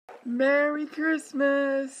Merry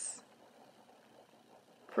Christmas!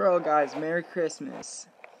 For all guys, Merry Christmas.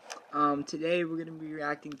 Today we're gonna be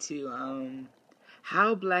reacting to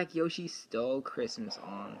how Black Yoshi stole Christmas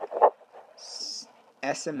on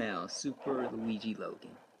SML, Super Luigi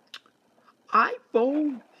Logan.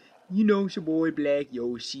 iPhone, you know it's your boy Black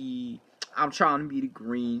Yoshi. I'm trying to be the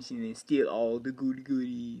Grinch and then steal all the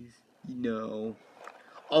goodies, you know.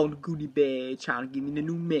 All the goodie bags, trying to give me the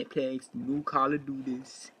new Metplex, the new Call of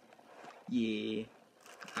Duties. Yeah.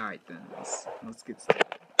 Alright then, let's get started.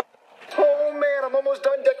 Oh man, I'm almost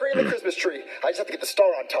done decorating the Christmas tree. I just have to get the star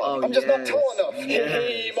on top. Oh, I'm just not tall enough. Yes.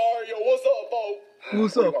 Hey Mario, what's up, Bo?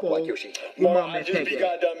 What's What do you up, want, Bo? Black Yoshi? Mario, I just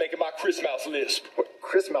got done making my Christmas list. What,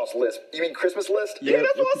 Christmas list? You mean Christmas list? Yep, Yeah,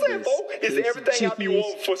 that's what look I at said, Bo. this. It's everything I be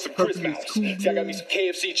wanting for some Christmas. Cool. See, I got me some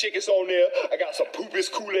KFC chickens on there. I got some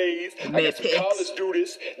Poopers Kool-Aids. I got some Mad college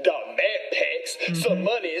duties, the Mad Packs, some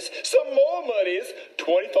monies, some more monies,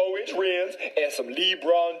 24-inch rims, and some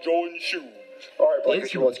LeBron Jordan shoes. Alright, Black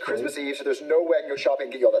Yoshi, well, it's Christmas Eve, so there's no way I can go shopping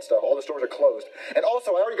and get you all that stuff. All the stores are closed. And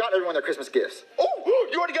also, I already got everyone their Christmas gifts. Oh,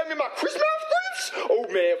 you already got me my Christmas gifts? Oh,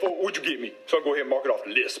 man, what'd you get me? So I can go ahead and mark it off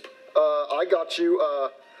the list. I got you,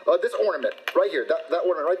 this ornament right here. That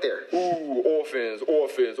ornament right there. Ooh, orphans.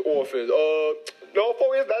 No,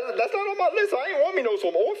 that's not on my list. I ain't want me no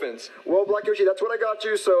some orphans. Well, Black Yoshi, that's what I got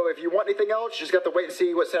you, so if you want anything else, you just got to wait and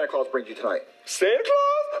see what Santa Claus brings you tonight. Santa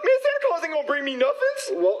Claus? Man, Santa Claus ain't gonna bring me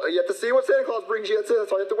nothings. Well, you have to see what Santa Claus brings you. That's it.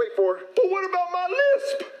 That's all you have to wait for. But what about my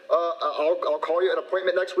lisp? I'll call you an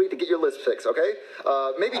appointment next week to get your list fixed, okay?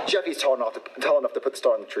 Maybe Jeffy's tall enough to put the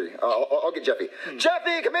star on the tree. I'll get Jeffy.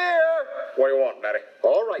 Jeffy, come here! What do you want, Daddy?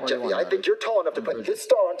 All right, Jeffy, I think you're tall enough to put this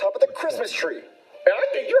star on top of the Christmas tree. And I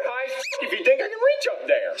think you're high as f- if you think I can reach up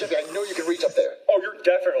there. Jeffy, I know you can reach up there. Oh, you're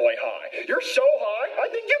definitely high. You're so high, I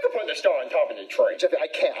think you can put the star on top of the tree. Jeffy, I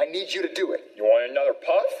can't. I need you to do it. You want another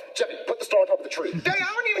puff? Jeffy, put the star on top of the tree. Daddy, I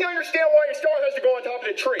don't even understand why your star has to go on top of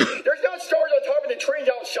the tree. There's not stars on top of the trees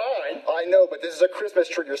that shine. I know, but this is a Christmas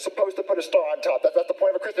tree. You're supposed to put a star on top. That's the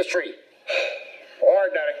point of a Christmas tree. All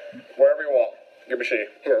right, Daddy. Wherever you want. Give me a see.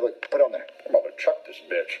 Here, look, put it on there. I'm about to chuck this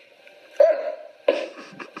bitch.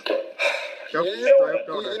 You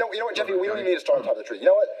know what, Jeffy? We don't even need a star on top of the tree. You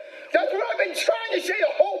know what? That's what I've been trying to say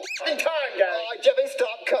the whole fucking time, Daddy. Jeffy,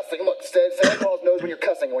 stop cussing. Look, Santa Claus knows when you're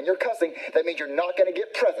cussing. When you're cussing, that means you're not going to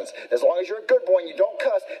get presents. As long as you're a good boy and you don't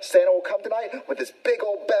cuss, Santa will come tonight with this big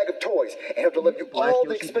old bag of toys, and he'll deliver you all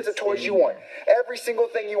the expensive toys you want. Every single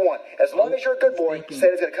thing you want. As long as you're a good boy,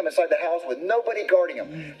 Santa's going to come inside the house with nobody guarding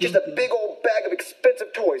him. Just a big old bag of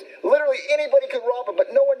expensive toys. Literally anybody could rob him, but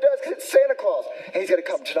no one does because it's Santa Claus. And he's going to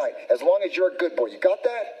come tonight. As long as you're a good boy. You got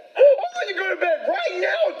that? I'm going to go to bed right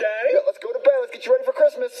now, Daddy. Yeah, let's go to bed. Let's get you ready for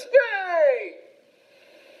Christmas. Yay!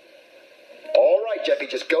 All right, Jeffy,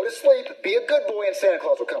 just go to sleep. Be a good boy, and Santa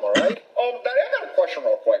Claus will come. All right? Daddy, I got a question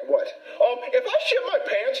real quick. What? If I shit my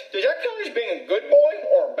pants, does that count as being a good boy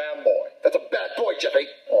or a bad boy? That's a bad boy, Jeffy.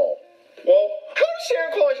 Oh. Well, how does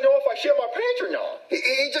Santa Claus know if I shit my pants or not?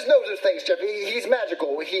 He just knows those things, Jeffy. He's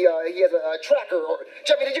magical. He has a tracker.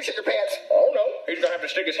 Jeffy, did you shit your pants? Oh, no. He's going to have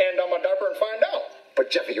to stick his hand down my diaper and find out.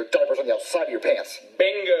 But Jeffy, your diaper's on the outside of your pants.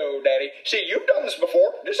 Bingo, Daddy. See, you've done this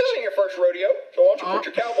before. This isn't your first rodeo. So why don't you put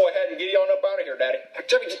your cowboy hat and get on up out of here, Daddy?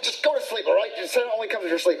 Jeffy, just go to sleep, all right? Santa only comes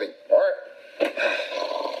if you're sleeping. All right.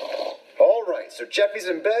 All right, so Jeffy's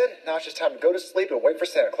in bed. Now it's just time to go to sleep and wait for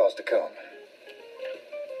Santa Claus to come.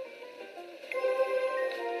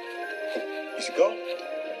 Easy go.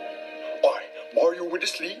 All right, Mario went to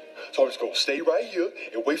sleep, so I'm just gonna stay right here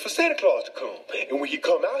and wait for Santa Claus to come. And when he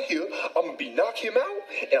come out here, I'm gonna knock him out,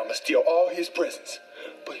 and I'm gonna steal all his presents.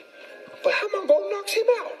 But how am I gonna knock him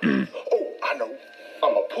out? Oh, I know.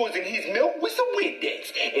 I'm gonna poison his milk with some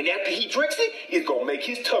Windex, and after he drinks it, it's gonna make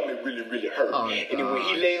his tummy really, really hurt. And then when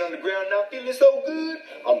he laying on the ground not feeling so good,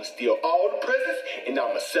 I'm gonna steal all the presents, and I'm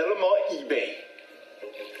gonna sell them on eBay.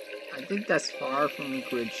 I think that's far from a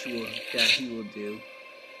good sure that he will do.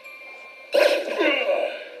 My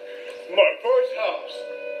first house.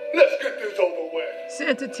 Let's get this over with.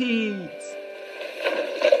 Santa Teens!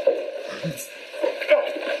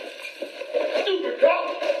 Stupid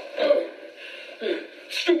cop.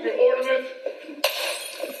 Stupid ornament.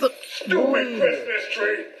 Stupid Christmas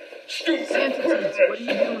tree. Stupid Santa Teens, what are you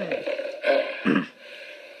doing?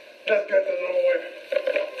 Let's get this over with.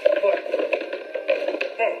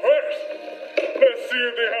 But first, let's see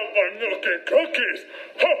if they have my milk and cookies.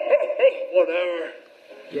 Whatever.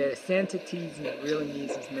 Yeah, Santa Teens really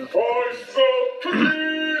needs his milk. I smell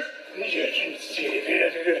cookies. Wait,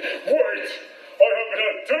 I haven't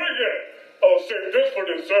had dinner yet. I'll save this for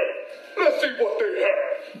dessert. Let's see what they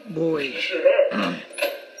have. Boy.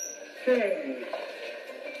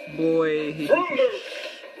 Boy. Fruit Loops.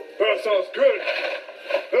 That sounds good.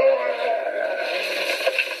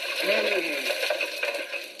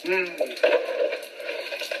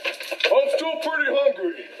 I'm still pretty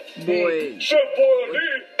hungry. Boy. Chef Boyle,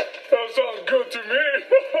 that sounds good to me.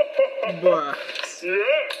 Bruh.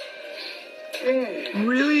 Yeah.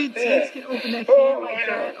 Really? Tex can open that can like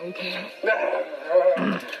that? Okay.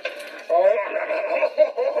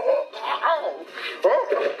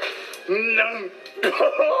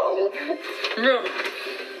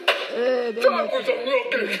 Time for some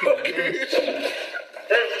milk and cookies.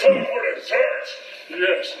 It's time for dessert.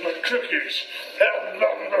 Yes, my cookies.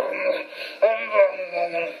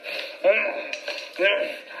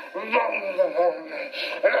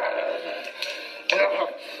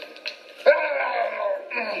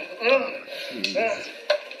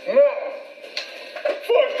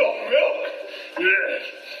 First off, milk. Yes.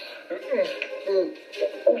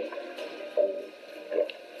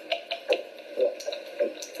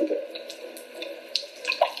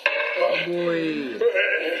 Boy.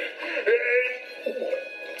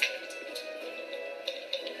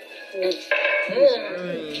 He's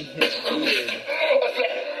ruining his beard.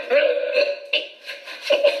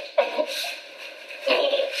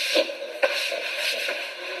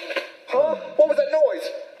 Huh? What was that noise?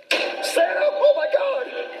 Santa? Oh my God!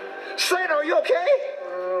 Santa, are you okay?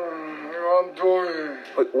 I'm dying.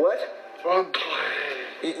 Wait, what? I'm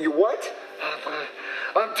dying. You what?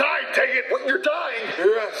 I'm dying, take it. What, you're dying?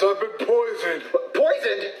 Yes, I've been poisoned.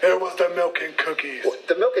 Poisoned? It was the milk and cookies. What,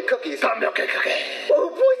 the milk and cookies? The milk and cookies. Well, who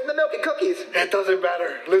poisoned the milk and cookies? It doesn't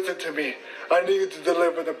matter. Listen to me. I needed to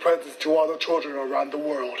deliver the presents to all the children around the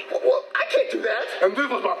world. Well, I can't do that. And this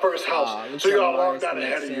was my first house, so you got a long time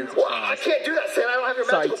ahead of you. Well, I can't do that, Santa. I don't have your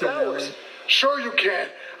Sorry, magical powers. Tim. Sure you can.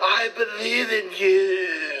 I believe in you.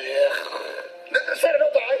 Santa,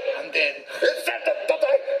 don't die. I'm dead. Santa, don't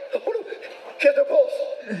die. Oh, no. He has no pulse.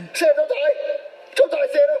 Santa, don't die. Don't die,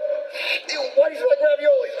 Santa. Ew, why do you smell like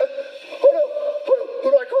raviolis? Oh, no. Oh, no. Who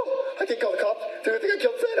do I call? I can't call the cops. They're going to think I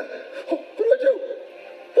killed Santa. Oh, what do I do?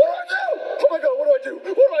 What do I do? Oh, my God. What do I do?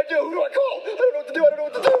 What do I do? Who do I call? I don't know what to do. I don't know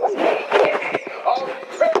what to do.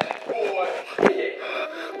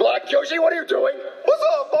 Black Yoshi, what are you doing? What's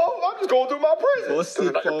up, Bo? I'm just going through my presents. What's Those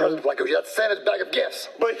are not your the presents, Black Yoshi. That's Santa's bag of gifts.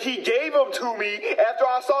 But he gave them to me after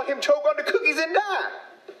I saw him choke on the cookies and die.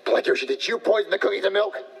 Black Yoshi, did you poison the cookies and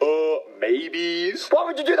milk? Maybe. Why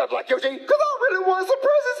would you do that, Black Yoshi? Because I really wanted some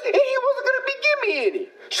presents and he wasn't going to be giving me any.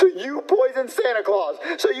 So you poisoned Santa Claus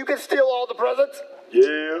so you can steal all the presents?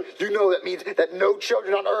 Yeah. You know that means that no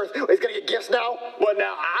children on Earth is going to get gifts now? But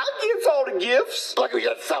now I get all the gifts. Black Yoshi,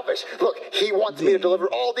 that's selfish. Look, he wants me to deliver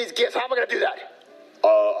all these gifts. How am I going to do that? I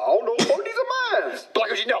don't know. Both these are mine. Black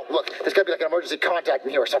Yoshi, no. Look, there's got to be like an emergency contact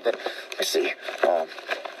in here or something. Let me see. A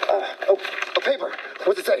paper.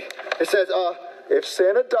 What's it say? It says, if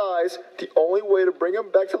Santa dies, the only way to bring him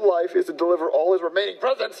back to life is to deliver all his remaining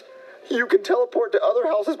presents. You can teleport to other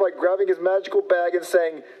houses by grabbing his magical bag and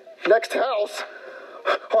saying, next house.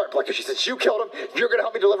 All right, Black Yoshi, since you killed him, you're going to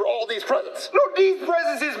help me deliver all these presents. No, these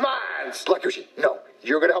presents is mine. Black Yoshi, no.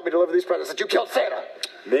 You're going to help me deliver these presents since you killed Santa.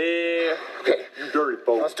 Man, Okay, you dirty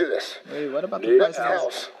folks. let's do this. Wait, what about the Next presents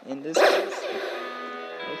house. in this house?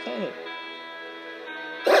 Okay.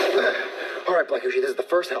 All right, Black Yoshi, this is the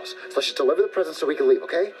first house. So let's just deliver the presents so we can leave,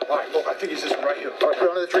 okay? All right, look, I think it's this one right here. All right, put it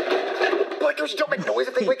under the tree. Black Yoshi, don't make noise.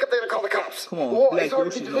 If they wake up, they're going to call the cops. Come on, Well, Black it's already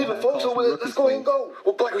Yoshi been know how delivered, to folks, call so some let's go ahead and go.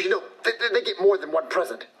 Well, Black Yoshi, no. They get more than one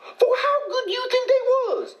present. So how good do you think they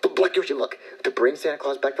was? But Black Yoshi, look. To bring Santa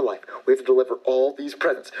Claus back to life, we have to deliver all these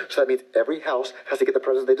presents. So that means every house has to get the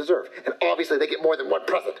presents they deserve. And obviously, they get more than one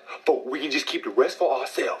present. But we can just keep the rest for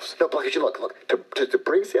ourselves. No, Black Yoshi, look. To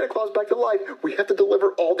bring Santa Claus back to life, we have to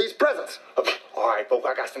deliver all these presents. All right, folks,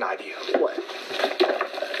 I got an idea. What?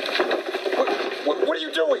 What are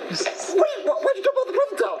you doing? Why'd you dump all the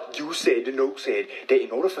presents out? You said, the note said, that in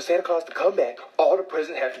order for Santa Claus to come back, all the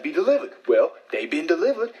presents have to be delivered. Well, they've been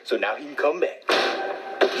delivered, so now he can come back.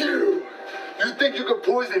 You think you can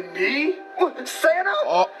poison me? Santa?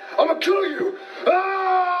 Oh. I'm gonna kill you!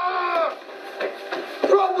 Ah!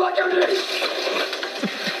 Run, Black Yoshi!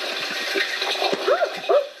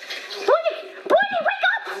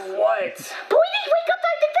 What? Brady, wake up!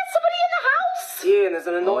 I think there's somebody in the house! Yeah, and there's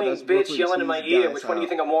an annoying that's bitch Brooklyn yelling in my Cheese ear. Guy's Which one do you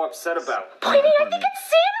think I'm more upset about? Brady, I think it's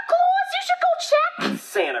Santa Claus! You should go check!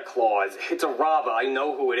 Santa Claus. It's a robber. I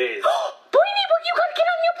know who it is. Brady, well, you gotta get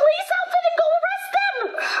on your police outfit and go arrest them!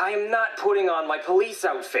 I'm not putting on my police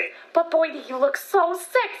outfit. But Brady, you look so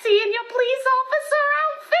sexy in your police officer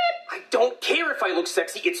outfit! I don't care if I look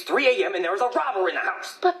sexy. It's 3 a.m. and there's a robber in the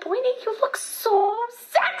house. But Brady, you look so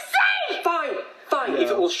sexy! Fine. Fine,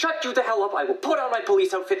 if it will shut you the hell up, I will put on my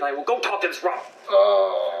police outfit and I will go talk to this robber.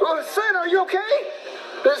 Santa, are you okay?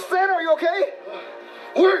 Santa, are you okay?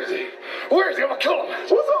 Where is he? Where is he? I'm gonna kill him.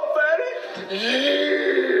 What's up, fatty?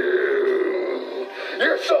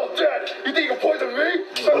 You're so dead. You think you can poison me?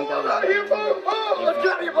 Let's get out of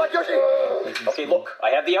here, Black Yoshi. Okay, look, I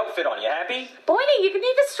have the outfit on. You happy? Boydie, you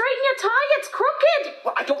need to straighten your tie. It's crooked.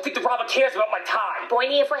 Well, I don't think the robber cares about my tie.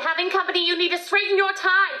 Boydie, if we're having company, you need to straighten your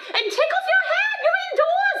tie. And take off your hat. You're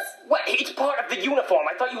indoors. What? It's part of the uniform.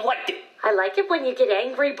 I thought you liked it. I like it when you get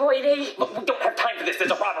angry, Boydie. Look, we don't have time for this. There's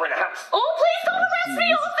a robber in the house. Oh, please don't arrest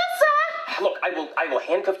me, officer. Look, I will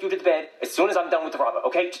handcuff you to the bed as soon as I'm done with the robber,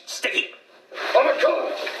 okay? Just stay here. I'm gonna kill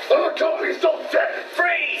him. I'm gonna kill him. He's so dead.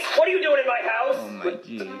 Freeze! What are you doing in my house? Oh my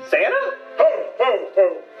jeez. Santa?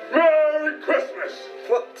 Ho. Merry Christmas.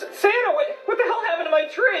 What? Santa, what the hell happened to my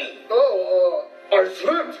tree? I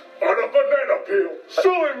slipped on a banana peel.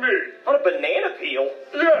 Silly me. On a banana peel?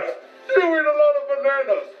 Yes, you eat a lot of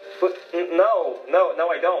bananas. But, no,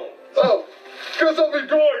 I don't. Oh, guess I'll be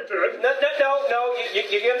going then. No,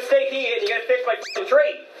 you're gonna stay here and you're gonna fix my f***ing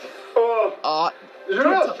tree.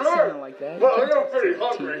 Yeah, sure. Like that. Well, I'm pretty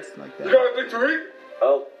hungry. Like You got anything to eat?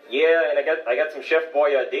 Oh, yeah, and I got some Chef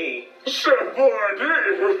Boyardee. Chef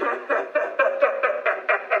Boyardee.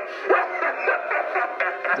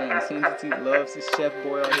 Dang, Santa loves his Chef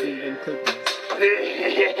Boyardee and cookies.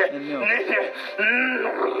 And milk.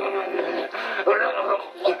 What a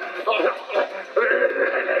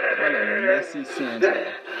messy Santa.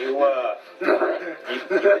 You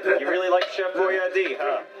really like Chef Boyardee,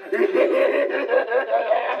 huh?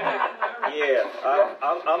 Yeah,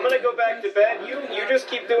 I'm gonna go back to bed. You just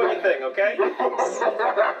keep doing your thing, okay? Boydie,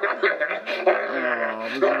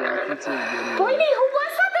 who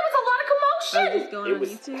was that? There was a lot of commotion.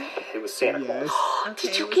 It was Santa Claus.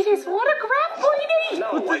 Did you get his autograph, Boydie? No,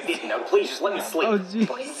 I didn't. Now, please just let me sleep. Oh,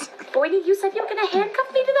 jeez. Boydie, you said you were going to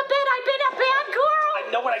handcuff me to the bed. I've been a bad girl. I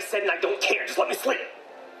know what I said and I don't care. Just let me sleep.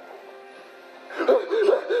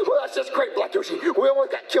 Well, that's just great, Black Yoshi. We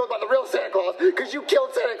almost got killed by the real Santa Claus because you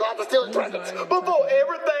killed Santa Claus to steal his presents. Before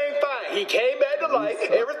everything fine, he came back to life,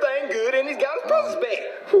 everything good, and he's got his presents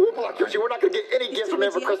back. Ooh, Black Yoshi, we're not going to get any gifts from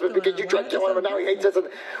him for Christmas because you tried killing him and now he hates us and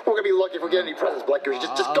we're going to be lucky if we get any presents, Black Yoshi.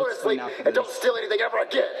 Just go to sleep and don't steal anything ever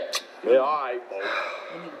again. Yeah, all right,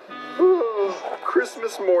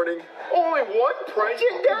 Christmas morning. Only one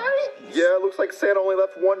present, Daddy? Yeah, looks like Santa only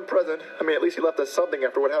left one present. I mean, at least he left us something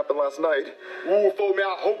after what happened last night. Ooh, for me,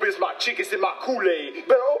 I hope it's my chickens and my Kool-Aid.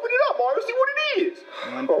 Better open it up, Mario, see what it is.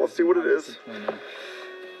 Oh, let's see what it is.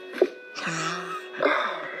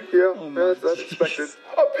 Yeah, that's expected.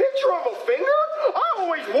 A picture of a finger? I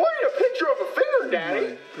always wanted a picture of a finger,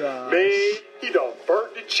 Daddy. Man, he done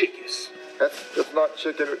burnt the chickens. That's not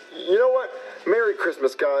chicken. You know what? Merry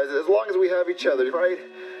Christmas, guys. As long as we have each other, right?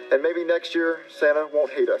 And maybe next year, Santa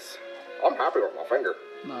won't hate us. I'm happy with my finger.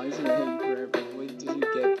 No, he's gonna hate you forever. What did you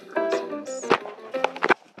get for Christmas?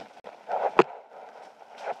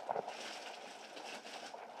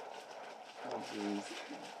 Oh, jeez.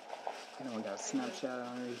 You know, I got a Snapchat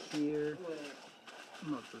on right here. I'm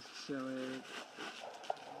about to show it.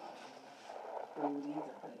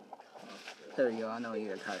 There we go. I know you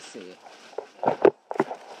gotta see it.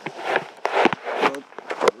 Well,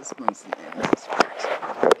 this brings the end of this reaction.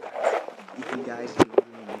 If you guys do,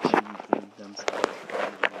 make sure you give them some share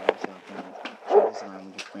this on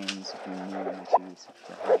with your friends. If you're new, make sure you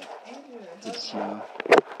subscribe to the channel.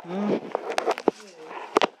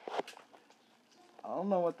 I don't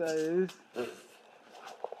know what that is.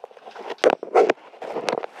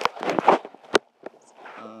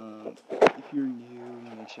 If you're new,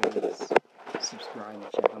 make sure to subscribe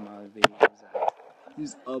and check out my videos. I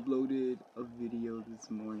just uploaded a video this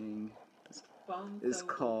morning. It's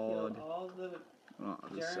called.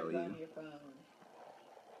 I'll just show you.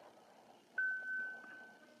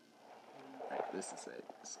 Right, this is it.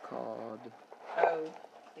 It's called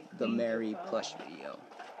the Merry Plush video.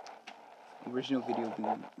 The original video will be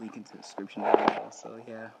linked in the description below. So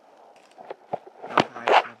yeah. Y'all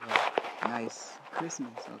guys have a nice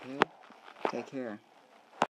Christmas, okay? Take care.